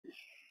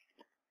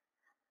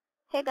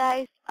Hey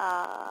guys,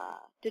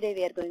 today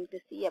we are going to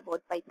see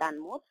about Python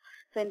modes.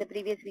 So in the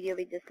previous video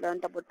we just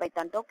learned about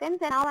Python tokens,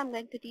 and now I'm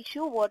going to teach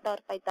you what are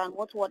Python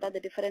modes, what are the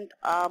different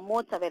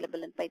modes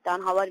available in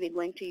Python, how are we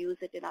going to use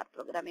it in our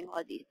programming,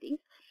 all these things.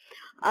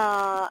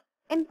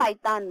 In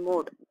Python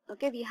mode,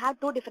 okay, we have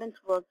two different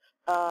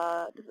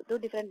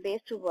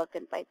ways to work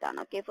in Python.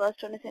 Okay,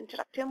 first one is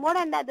interactive mode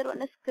and the other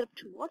one is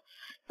script mode.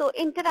 So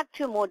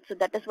interactive mode, so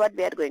that is what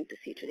we are going to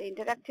see today.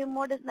 Interactive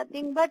mode is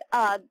nothing but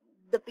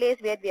the place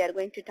where we are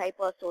going to type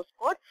our source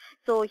code.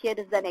 So here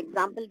is an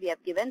example we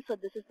have given. So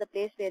this is the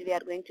place where we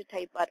are going to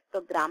type our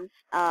programs,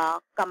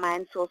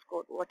 command, source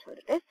code, whatever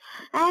it is.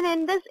 And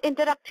in this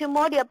interactive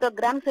mode, your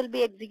programs will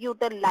be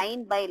executed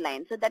line by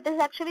line. So that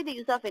is actually the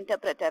use of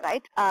interpreter,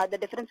 right? The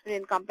difference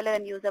between compiler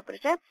and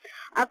interpreter.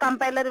 A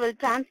compiler will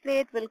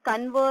translate, will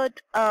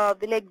convert,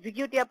 will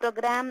execute your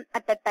program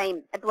at a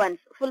time, at once,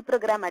 full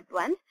program at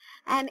once.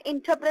 And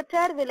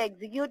interpreter will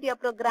execute your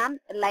program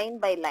line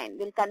by line,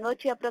 will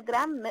convert your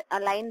program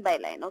line by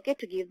line, okay,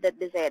 to give the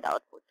desired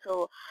output.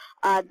 So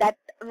that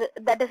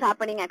is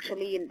happening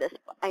actually in this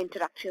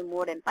interactive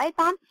mode in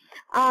Python.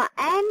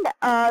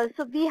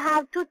 So we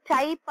have to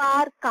type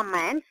our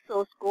command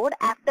source code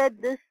after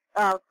this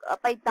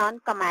Python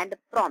command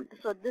prompt.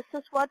 So this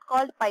is what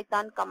called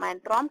Python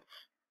command prompt.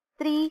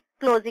 3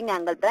 closing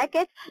angle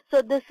brackets.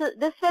 So this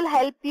will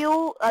help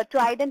you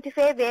to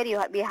identify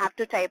where we have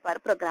to type our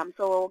program.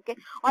 So okay,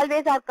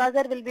 always our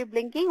cursor will be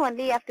blinking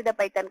only after the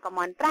Python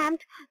command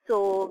prompt.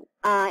 So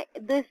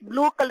this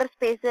blue color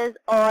spaces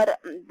or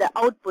the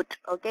output.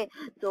 Okay,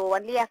 so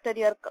only after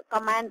your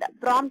command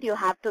prompt you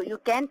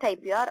can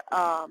type your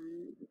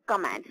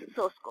commands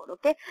source code.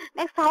 Okay,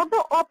 next, how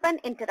to open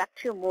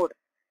interactive mode.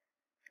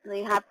 So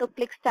you have to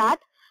click start.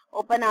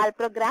 Open all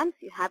programs.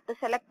 You have to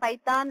select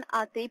Python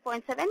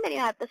 3.7, then you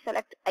have to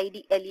select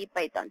IDLE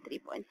Python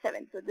 3.7.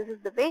 So this is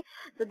the way.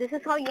 So this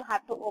is how you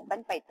have to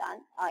open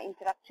Python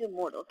interactive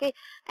mode. Okay.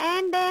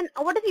 And then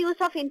what is the use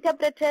of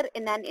interpreter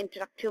in an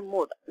interactive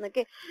mode?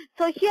 Okay.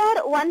 So here,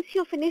 once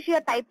you finish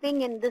your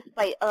typing in this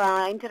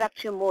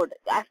interactive mode,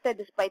 after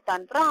this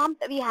Python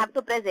prompt, we have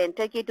to press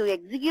enter key to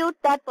execute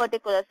that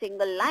particular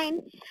single line.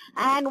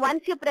 And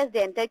once you press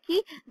the enter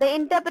key, the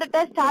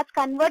interpreter starts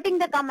converting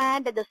the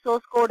command, the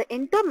source code,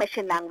 into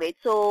machine language.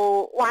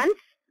 So once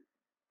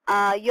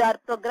your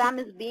program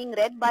is being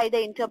read by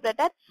the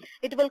interpreter,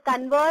 it will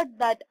convert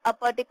that a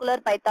particular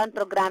Python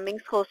programming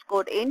source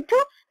code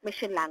into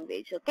machine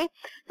language. Okay.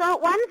 So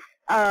once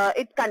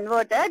it's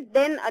converted,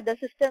 then the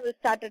system will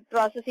start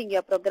processing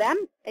your program.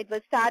 It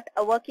will start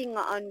working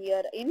on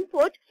your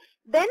input.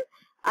 Then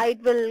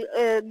it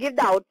will give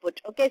the output.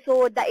 Okay,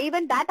 so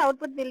even that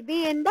output will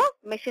be in the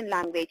machine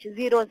language,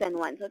 zeros and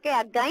ones. Okay,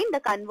 again the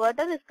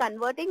converter is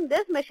converting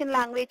this machine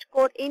language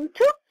code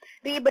into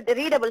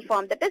readable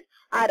form, that is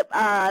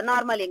our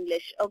normal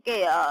English.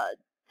 Okay,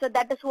 so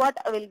that is what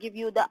will give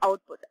you the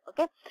output.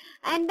 Okay,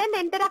 and then the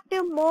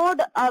interactive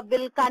mode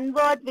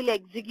will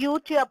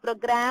execute your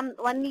program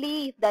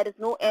only if there is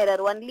no error,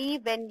 only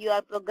when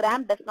your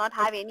program does not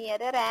have any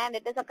error and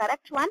it is a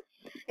correct one.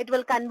 It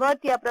will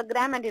convert your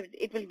program and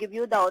it will give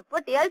you the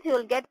output. Else you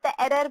will get the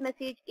error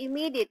message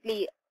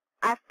immediately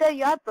after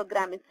your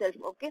program itself.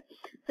 Okay,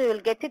 so you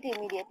will get it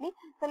immediately.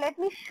 So let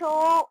me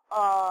show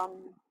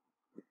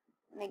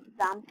an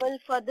example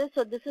for this.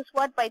 So this is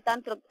what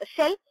Python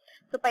shell.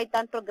 So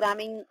Python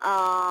programming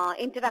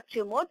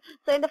interactive mode.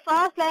 So in the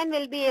first line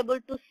we'll be able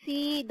to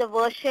see the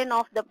version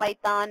of the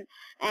Python,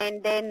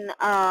 and then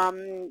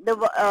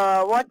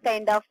what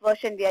kind of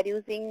version we are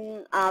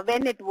using,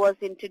 when it was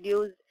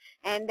introduced,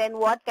 and then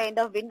what kind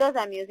of Windows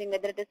I'm using,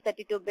 whether it is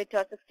 32-bit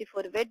or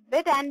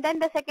 64-bit. And then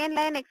the second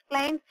line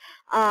explains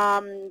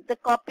the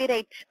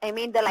copyright,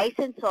 the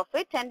license of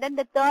it. And then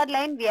the third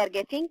line we are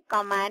getting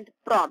command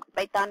prompt,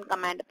 Python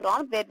command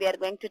prompt, where we are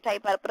going to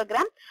type our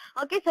program.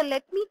 Okay, so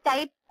let me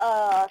type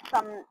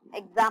some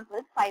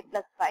examples, 5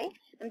 plus 5.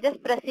 I'm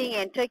just pressing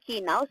enter key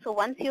now. So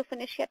once you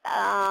finish your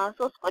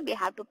source code, you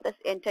have to press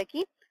enter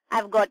key.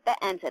 I've got the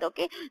answer.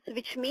 Okay, so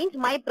which means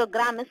my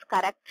program is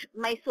correct.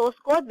 My source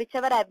code,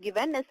 whichever I've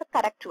given, is the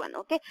correct one.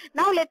 Okay,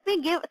 now let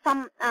me give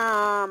some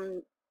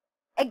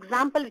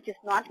example which is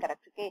not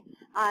correct. Okay,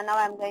 now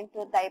I'm going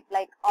to type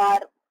like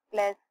r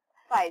plus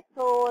 5.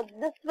 So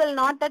this will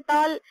not at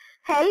all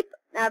help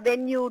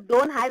when you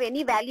don't have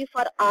any value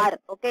for r.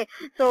 Okay,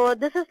 so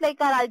this is like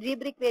our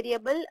algebraic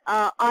variable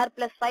r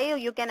plus 5.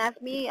 You can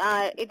ask me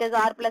it is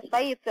r plus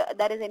 5. If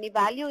there is any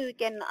value, you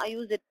can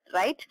use it,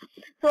 right?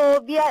 So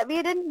we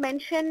didn't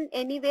mention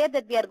anywhere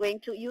that we are going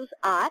to use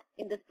r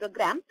in this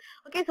program.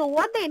 Okay, so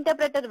what the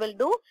interpreter will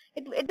do,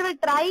 it will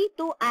try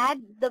to add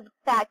the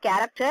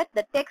character,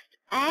 the text,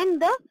 and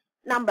the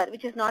number,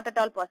 which is not at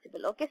all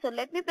possible. Okay, so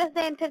let me press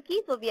the enter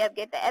key. So we have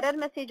get the error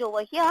message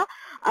over here.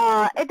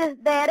 The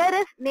error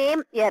is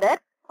name error.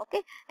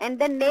 Okay, and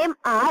then name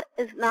R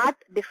is not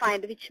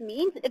defined, which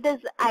means it is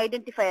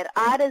identifier.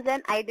 R is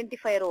an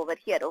identifier over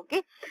here.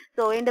 Okay,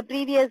 so in the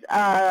previous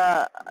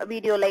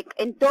video, like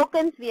in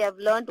tokens, we have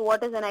learned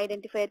what is an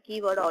identifier,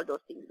 keyword, all those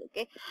things.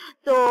 Okay,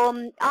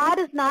 so R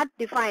is not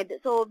defined.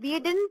 So we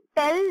didn't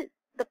tell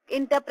the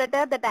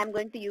interpreter that I'm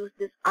going to use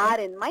this R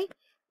in my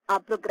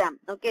program.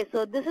 Okay,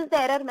 so this is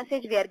the error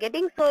message we are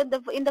getting. So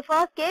in the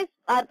first case,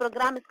 our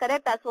program is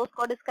correct, our source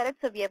code is correct,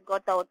 so we have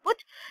got the output.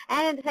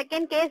 And in the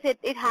second case, it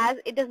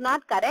is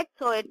not correct,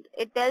 so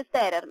it tells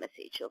the error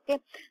message. Okay,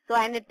 so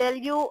and it tells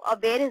you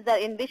where is the,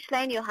 in which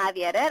line you have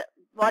error,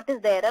 what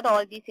is the error.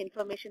 All these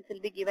informations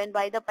will be given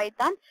by the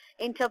Python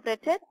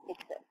interpreter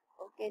itself.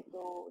 Okay,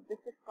 so this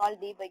is called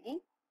debugging.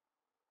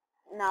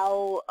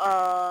 Now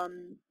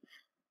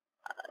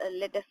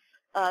let us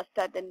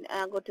start and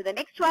go to the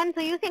next one.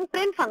 So using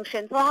print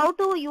function. So how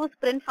to use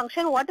print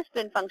function? What is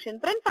print function?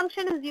 Print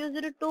function is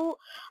used to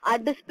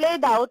display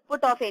the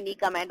output of any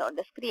command on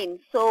the screen.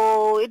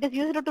 So it is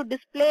used to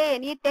display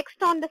any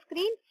text on the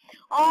screen,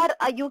 or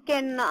you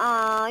can,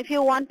 if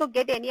you want to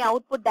get any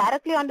output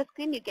directly on the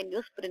screen, you can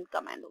use print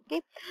command.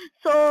 Okay.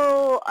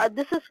 So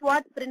this is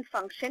what print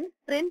function,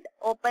 print,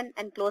 open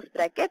and close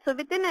bracket. So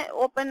within an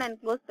open and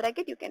close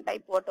bracket, you can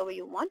type whatever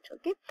you want.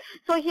 Okay.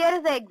 So here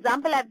is the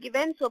example I've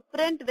given. So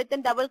print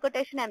within double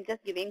quotation, I'm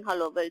just giving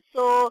hello world.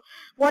 So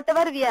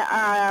whatever we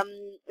are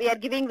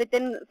giving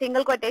within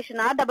single quotation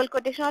or double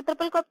quotation or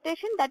triple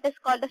quotation, that is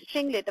called a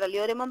string literal.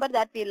 You remember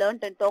that we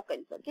learned in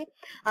tokens. Okay,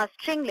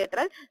 string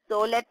literal. So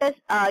let us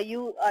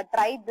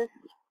try this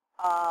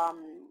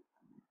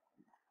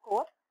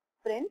code.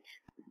 Print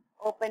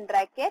open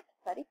bracket,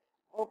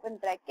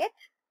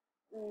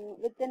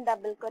 within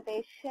double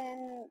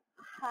quotation,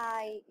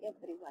 hi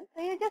everyone.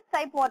 So you just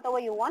type whatever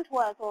you want.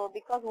 So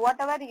because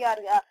whatever you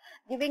are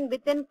giving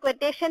within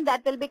quotation,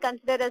 that will be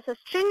considered as a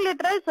string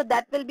literal, so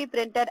that will be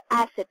printed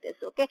as it is.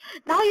 Okay.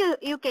 Now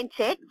you can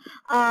check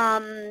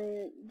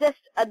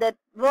just the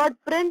word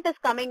print is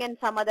coming in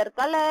some other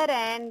color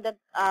and the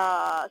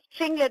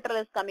string literal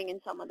is coming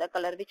in some other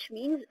color, which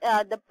means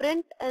the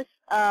print is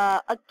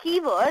a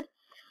keyword.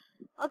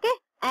 Okay,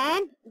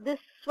 and this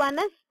one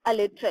is a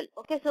literal.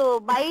 Okay,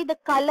 so by the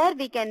color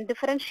we can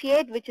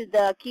differentiate which is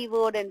the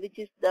keyword and which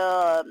is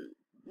the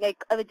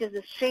which is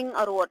the string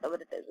or whatever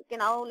it is. Okay,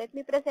 now let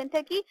me press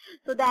enter key.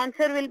 So the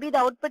answer will be, the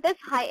output is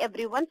hi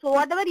everyone. So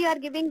whatever you are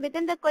giving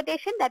within the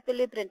quotation, that will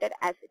be printed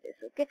as it is.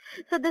 Okay,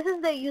 so this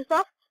is the use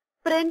of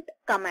print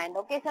command.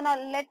 Okay, so now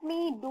let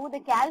me do the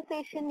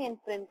calculation in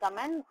print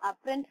command.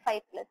 Print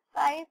 5 plus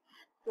 5.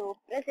 So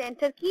press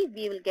enter key,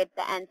 we will get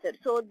the answer.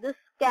 So this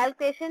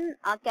calculation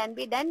can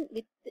be done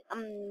with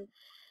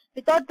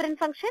without print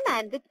function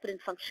and with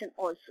print function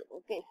also.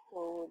 Okay,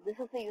 so this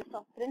is the use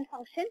of print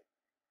function.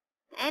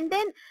 And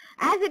then,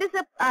 as it is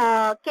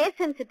a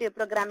case-sensitive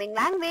programming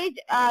language,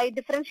 it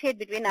differentiates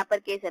between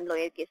uppercase and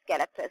lowercase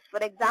characters. For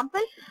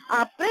example,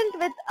 print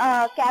with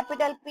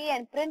capital P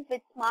and print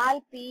with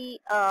small p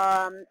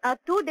are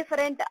two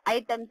different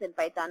items in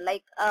Python.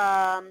 Like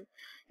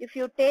if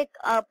you take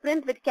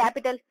print with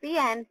capital P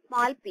and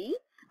small p,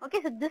 okay,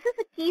 so this is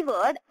a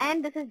keyword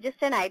and this is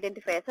just an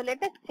identifier. So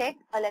let us check.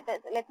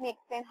 Let me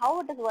explain how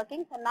it is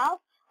working. So now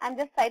I'm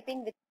just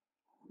typing with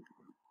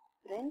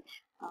print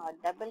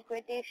double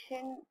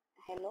quotation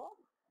hello,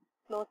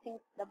 closing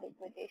double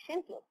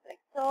quotation, close bracket.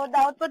 So the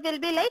output will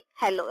be like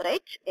hello,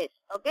 right? Yes.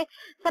 Okay.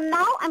 So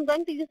now I'm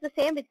going to use the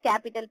same with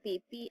capital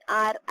P,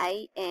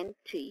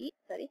 P-R-I-N-T,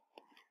 sorry,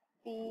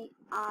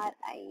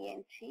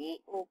 P-R-I-N-T,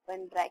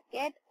 open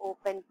bracket,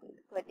 open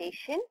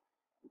quotation.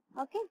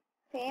 Okay.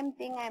 Same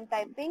thing I am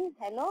typing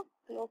hello,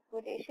 close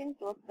quotation,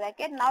 close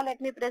bracket. Now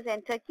let me press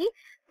enter key.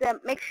 So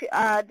make sure,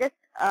 just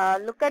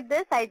look at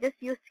this. I just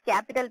used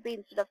capital P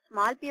instead of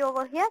small p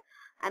over here.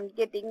 I'm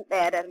getting the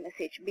error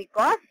message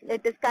because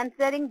it is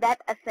considering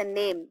that as a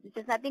name, which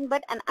is nothing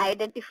but an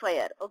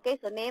identifier. Okay,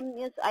 so name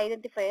is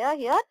identifier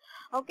here.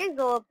 Okay,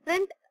 so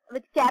print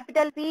with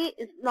capital P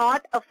is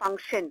not a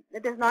function.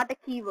 It is not a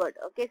keyword.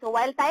 Okay, so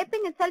while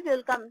typing itself, you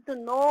will come to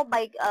know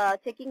by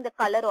checking the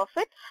color of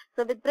it.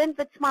 So with print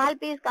with small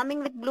p is coming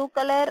with blue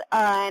color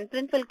and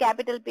print with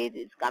capital P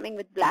is coming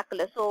with black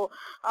color. So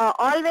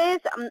always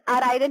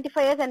our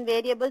identifiers and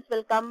variables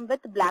will come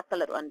with black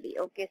color only.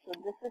 Okay, so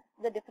this is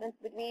the difference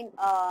between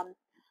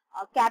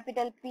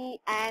capital P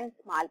and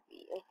small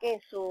p. Okay,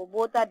 so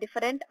both are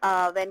different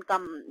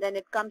when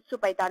it comes to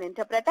Python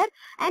interpreter.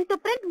 And to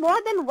print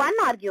more than one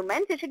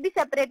argument, it should be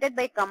separated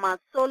by commas.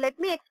 So let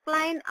me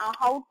explain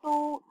how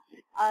to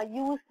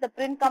use the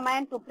print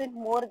command to print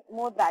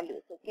more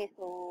values. Okay,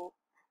 so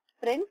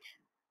print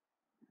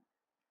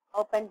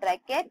open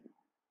bracket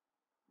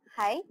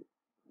hi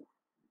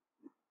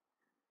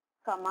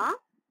comma.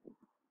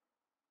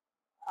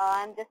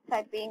 I'm just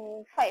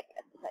typing 5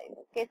 plus 5.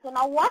 Okay, so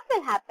now what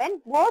will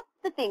happen? Both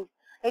the things.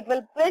 It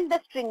will print the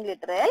string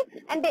literal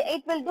and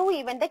it will do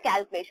even the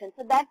calculation.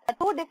 So that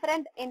two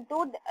different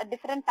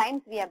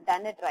times we have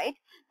done it, right?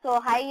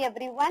 So hi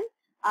everyone.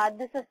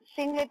 This is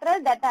string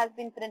literal that has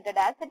been printed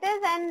as it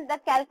is, and the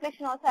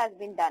calculation also has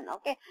been done.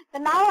 Okay, so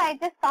now I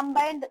just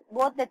combined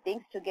both the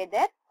things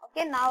together.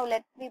 Okay, now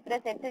let me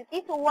press enter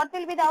key. So what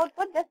will be the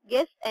output? Just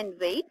guess and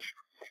wait.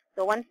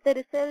 So once the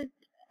result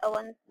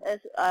once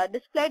is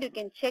displayed, you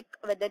can check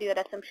whether your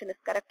assumption is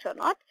correct or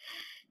not.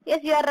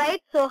 Yes, you are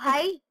right. So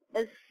hi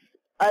is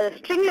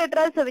string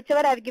literal, so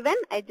whichever I've given,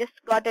 I just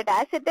got it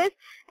as it is.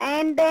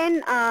 And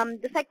then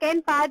the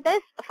second part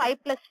is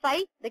 5 plus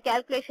 5, the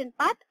calculation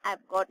part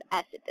I've got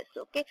as it is.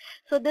 Okay,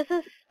 so this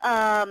is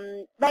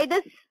by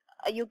this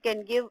you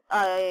can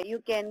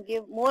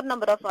give more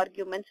number of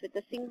arguments with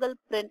a single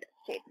print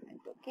statement.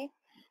 Okay,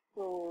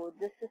 so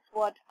this is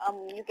what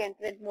you can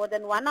print more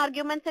than one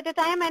arguments at a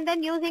time, and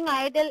then using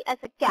idle as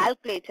a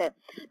calculator.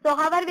 So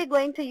how are we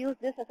going to use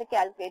this as a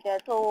calculator?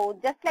 So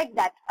just like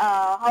that,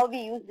 how we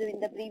used in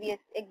the previous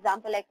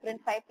example, like print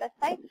 5 plus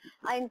 5,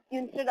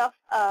 instead of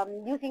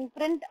using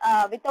print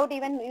without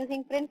even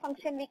using print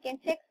function, we can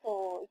check.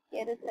 So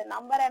here is the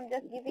number I'm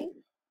just giving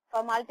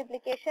for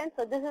multiplication.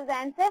 So this is the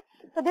answer.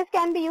 So this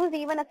can be used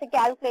even as a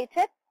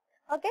calculator.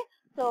 Okay,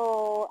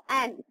 so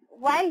and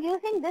while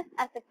using this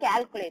as a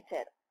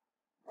calculator,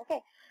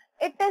 okay,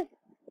 it is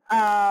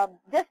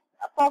just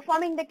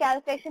performing the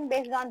calculation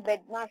based on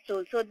BEDMAS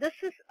rule. So this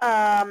is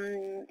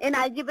in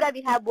algebra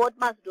we have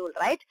BODMAS rule,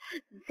 right?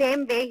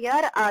 Same way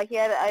here,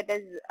 here it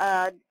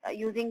is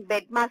using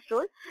BEDMAS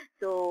rule.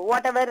 So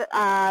whatever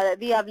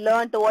we have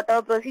learned,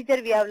 whatever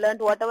procedure we have learned,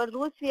 whatever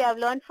rules we have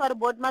learned for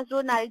BODMAS rule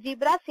in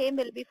algebra, same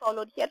will be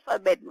followed here for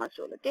BEDMAS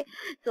rule. Okay,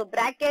 so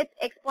brackets,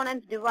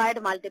 exponents,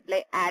 divide,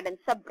 multiply, add, and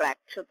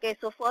subtract. Okay,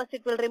 so first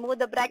it will remove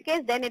the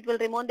brackets, then it will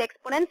remove the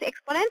exponents.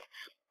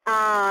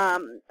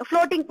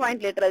 Floating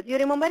point literals. You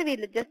remember we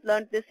just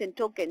learned this in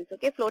tokens.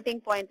 Okay,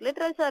 floating point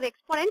literals or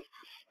exponents.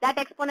 That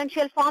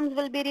exponential forms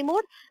will be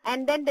removed,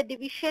 and then the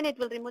division, it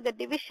will remove the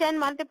division,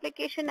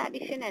 multiplication,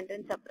 addition, and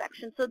then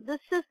subtraction. So this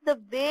is the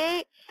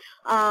way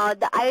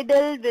the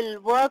idle will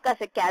work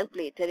as a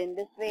calculator. In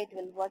this way, it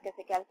will work as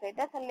a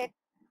calculator.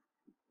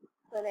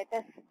 So let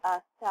us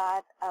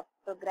start a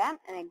program.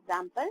 An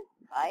example: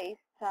 5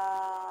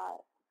 star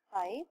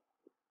 5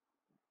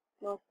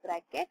 close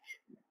bracket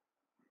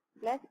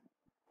plus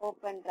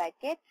open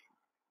bracket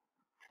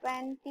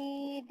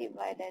 20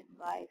 divided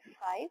by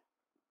 5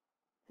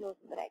 close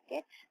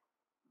bracket,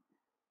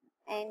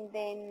 and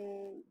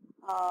then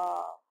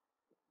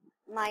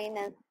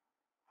minus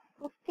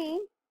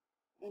 15,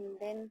 and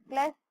then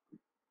plus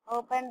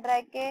open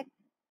bracket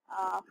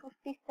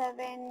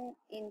 57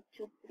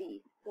 into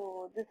 3.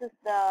 So this is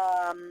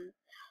the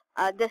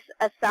this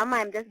a sum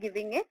I'm just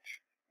giving it.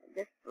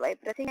 Just by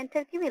pressing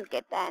enter key, we'll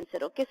get the answer.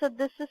 Okay, so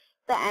this is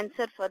the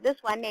answer for this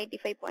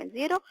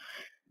 185.0.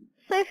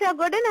 So if you are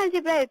good in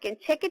algebra, you can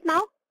check it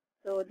now.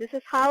 So this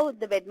is how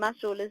the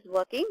BEDMAS rule is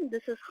working.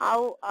 This is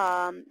how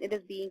it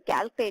is being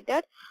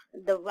calculated.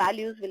 The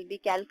values will be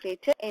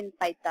calculated in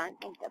Python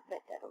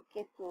interpreter.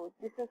 Okay, so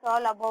this is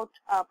all about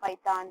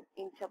Python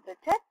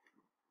interpreter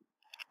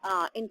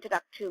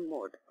interactive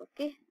mode.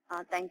 Okay,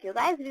 thank you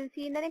guys. We'll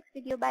see you in the next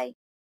video. Bye.